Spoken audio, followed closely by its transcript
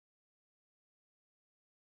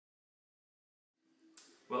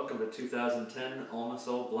Welcome to 2010 Alma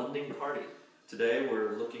Blending Party. Today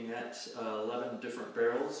we're looking at 11 different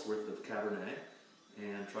barrels worth of Cabernet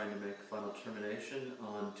and trying to make a final determination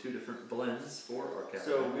on 2 different blends for our Cabernet.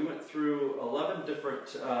 So we went through 11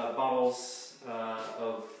 different bottles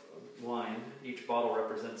of wine. Each bottle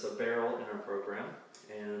represents a barrel in our program,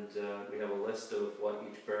 and we have a list of what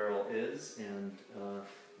each barrel is and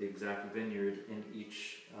the exact vineyard in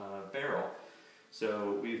each barrel.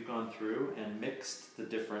 So we've gone through and mixed the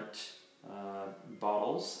different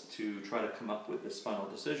bottles to try to come up with this final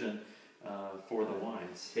decision for the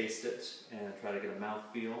wines. Taste it and try to get a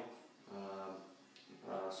mouthfeel.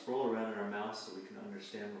 Swirl around in our mouth so we can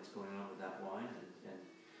understand what's going on with that wine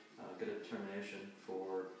and get a determination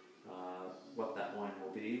for what that wine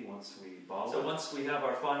will be once we bottle it. So once we have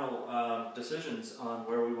our final decisions on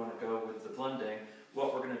where we want to go with the blending,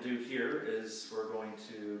 what we're going to do here is we're going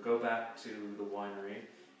to go back to the winery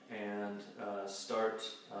and start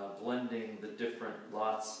blending the different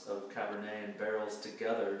lots of Cabernet and barrels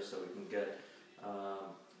together so we can get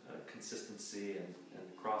consistency and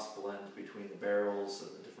cross blend between the barrels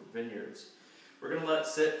and the different vineyards. We're going to let it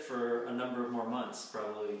sit for a number of more months,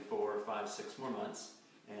 probably 4, 5, 6 more months,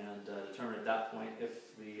 and determine at that point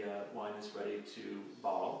if the wine is ready to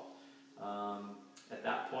bottle. At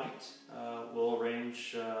that point, we'll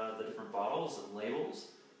arrange the different bottles and labels,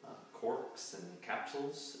 corks and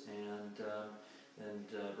capsules, and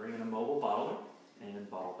bring in a mobile bottler and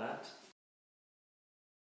bottle that.